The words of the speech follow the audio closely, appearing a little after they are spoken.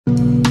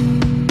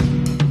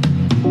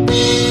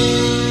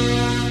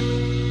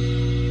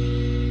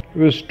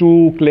was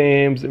two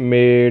claims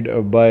made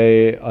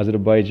by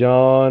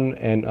Azerbaijan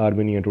and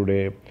Armenia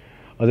today.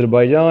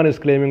 Azerbaijan is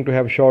claiming to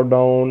have shot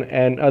down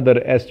another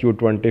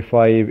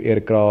Su-25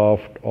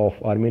 aircraft of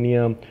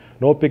Armenia.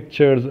 No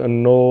pictures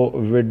and no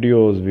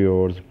videos,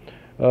 viewers.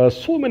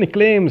 So many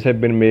claims have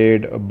been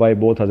made by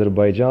both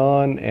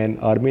Azerbaijan and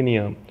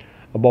Armenia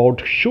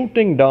about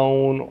shooting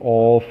down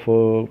of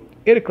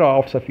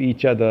aircrafts of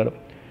each other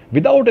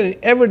without any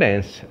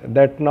evidence.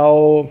 That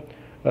now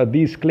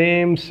these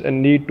claims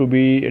need to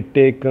be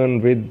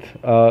taken with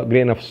a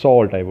grain of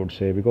salt, I would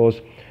say, because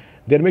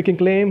they are making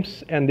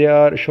claims and they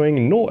are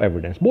showing no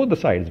evidence, both the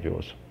sides,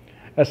 viewers.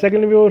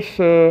 Secondly, viewers,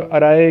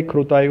 Araik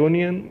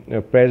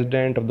Harutyunyan,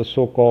 president of the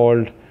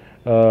so-called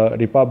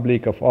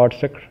Republic of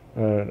Artsakh,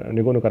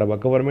 Nagorno Karabakh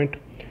government,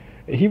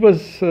 he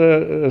was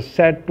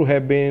said to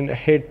have been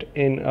hit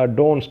in a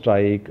drone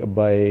strike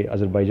by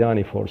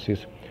Azerbaijani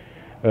forces.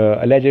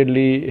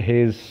 Allegedly,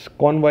 his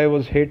convoy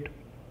was hit,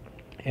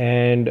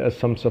 and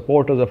some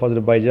supporters of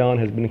Azerbaijan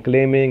has been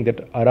claiming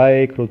that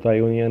Araik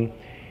Harutyunyan,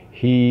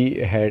 he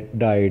had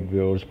died,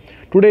 viewers.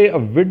 Today a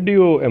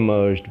video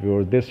emerged,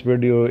 viewers. This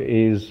video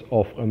is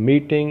of a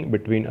meeting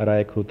between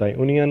Araik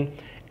Harutyunyan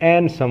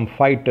and some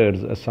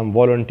fighters, some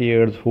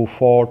volunteers who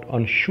fought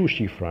on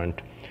Shushi front.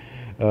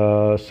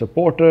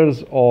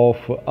 Supporters of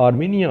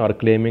Armenia are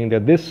claiming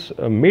that this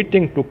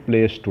meeting took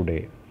place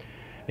today.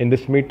 In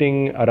this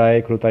meeting,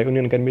 Araik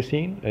Harutyunyan can be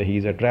seen. He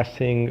is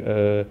addressing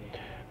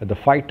the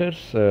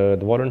fighters, the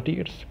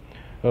volunteers.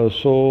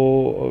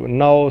 So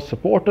now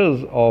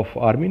supporters of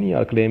Armenia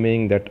are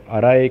claiming that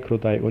Araik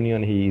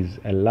Harutyunyan, he is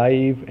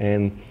alive,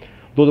 and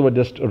those were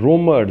just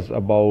rumors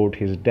about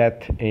his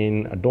death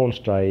in a drone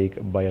strike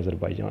by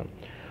Azerbaijan.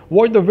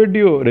 Watch the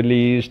video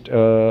released,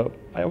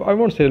 I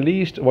won't say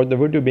released, watch the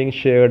video being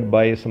shared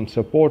by some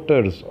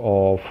supporters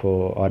of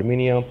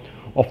Armenia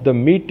of the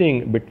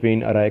meeting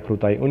between Araik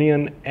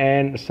Harutyunyan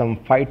and some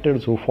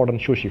fighters who fought on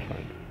Shushi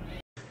front.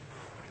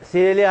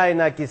 Սիրելի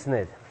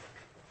հայրենակիցներ,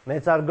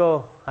 մեծարգո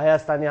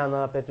Հայաստանի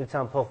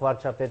Հանրապետության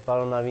փոխվարչապետ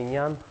պարոն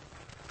Ավինյան,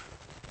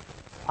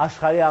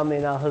 աշխարհի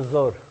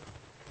ամենահզոր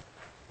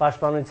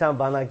պաշտպանության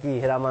բանակի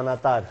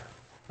հրամանատար,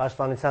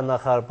 պաշտպանության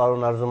նախարար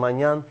պարոն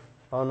Արզումանյան,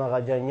 պարոն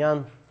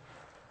Աղաջանյան,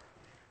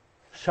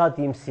 շատ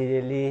իմ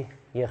սիրելի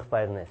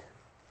եղբայրներ։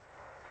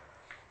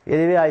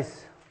 Երևի այս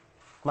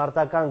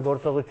մարտական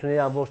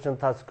գործողությունների ամբողջ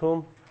ընթացքում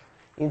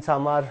ինձ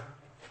համար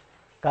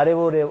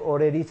կարևոր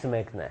օրերից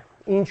մեկն է։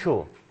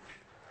 Ինչու՞։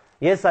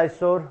 Ես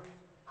այսօր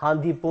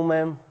հանդիպում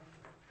եմ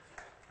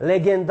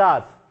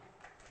լեգենդար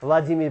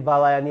Վլադիմիր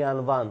Բալայանի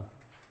անվան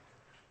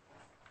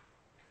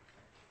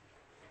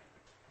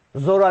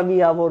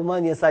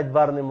զորամիավորման, ես այդ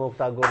բառն եմ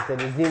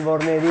օգտագործել,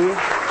 զինվորների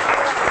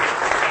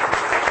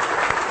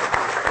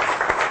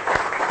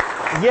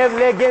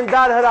և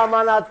լեգենդար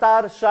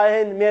հրամանատար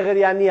Շահեն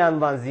Մեղրյանի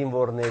անվան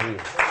զինվորների։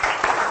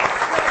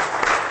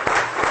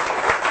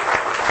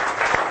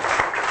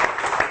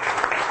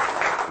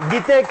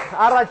 Գիտեք,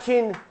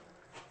 առաջին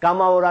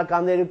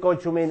կամավորականները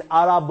կոչում են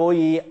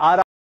Արաբոյի,